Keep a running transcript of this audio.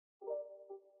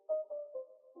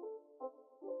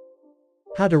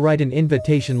How to write an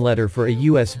invitation letter for a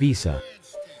US visa.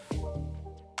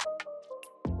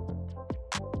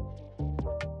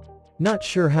 Not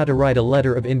sure how to write a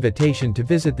letter of invitation to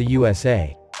visit the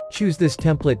USA? Choose this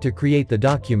template to create the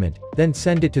document, then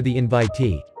send it to the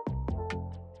invitee.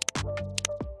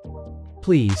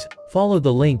 Please, follow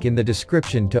the link in the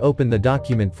description to open the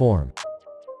document form.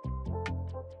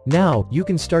 Now, you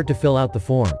can start to fill out the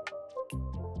form.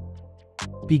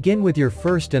 Begin with your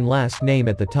first and last name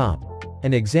at the top.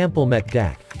 An example Met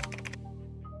Dak.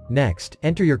 Next,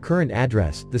 enter your current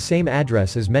address, the same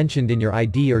address as mentioned in your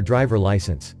ID or driver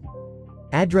license.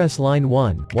 Address line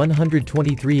 1,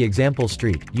 123 Example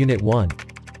Street, Unit 1.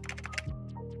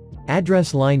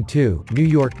 Address line 2, New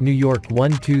York, New York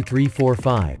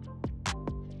 12345.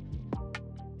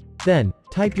 Then,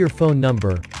 type your phone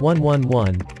number,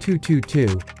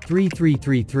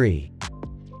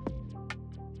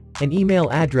 111-222-3333. An email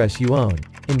address you own,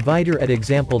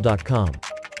 inviter@example.com.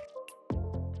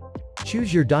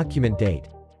 Choose your document date.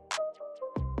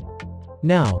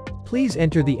 Now, please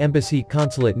enter the embassy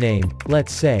consulate name,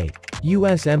 let's say,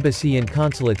 U.S. Embassy and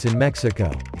Consulates in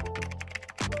Mexico.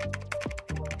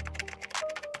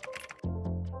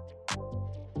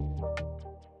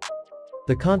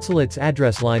 The consulate's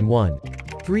address line 1,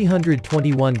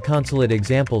 321 Consulate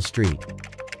Example Street.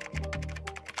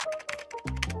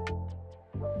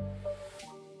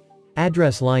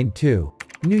 Address line 2,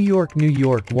 New York, New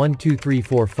York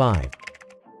 12345.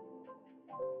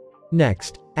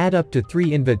 Next, add up to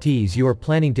 3 invitees you are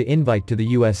planning to invite to the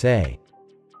USA.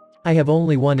 I have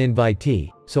only one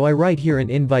invitee, so I write here an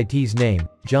invitee's name,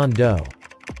 John Doe.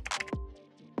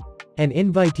 An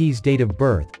invitee's date of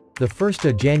birth, the 1st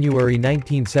of January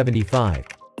 1975.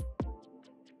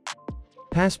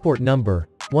 Passport number,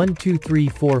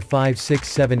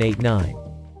 123456789.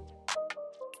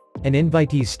 An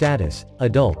invitee's status,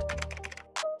 adult.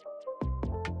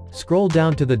 Scroll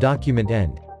down to the document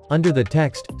end. Under the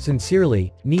text,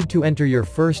 sincerely, need to enter your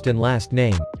first and last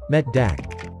name, Met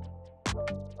Dak.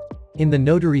 In the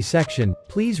notary section,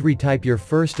 please retype your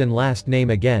first and last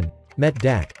name again, Met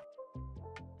Dak.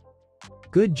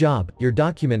 Good job, your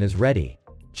document is ready.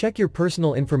 Check your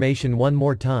personal information one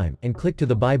more time, and click to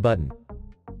the Buy button.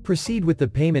 Proceed with the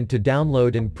payment to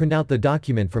download and print out the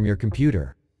document from your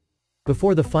computer.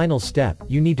 Before the final step,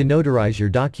 you need to notarize your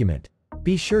document.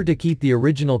 Be sure to keep the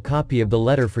original copy of the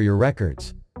letter for your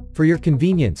records. For your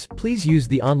convenience, please use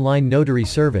the online notary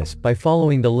service by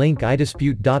following the link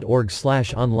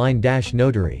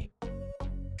idispute.org/online-notary.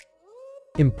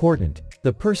 Important.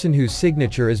 The person whose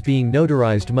signature is being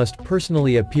notarized must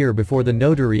personally appear before the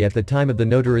notary at the time of the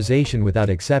notarization without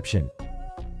exception.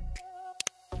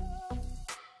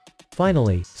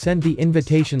 Finally, send the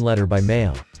invitation letter by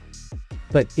mail.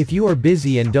 But, if you are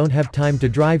busy and don't have time to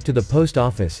drive to the post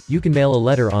office, you can mail a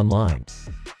letter online.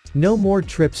 No more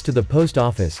trips to the post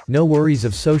office, no worries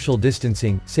of social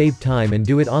distancing, save time and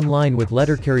do it online with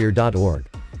lettercarrier.org.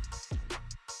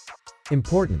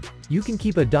 Important. You can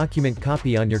keep a document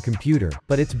copy on your computer,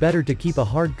 but it's better to keep a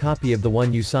hard copy of the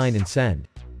one you sign and send.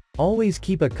 Always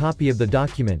keep a copy of the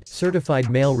document, certified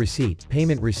mail receipt,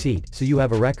 payment receipt, so you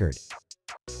have a record.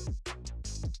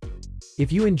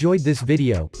 If you enjoyed this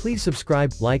video, please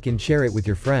subscribe, like and share it with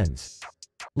your friends.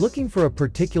 Looking for a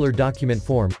particular document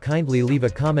form, kindly leave a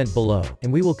comment below,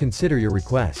 and we will consider your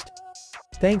request.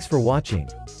 Thanks for watching.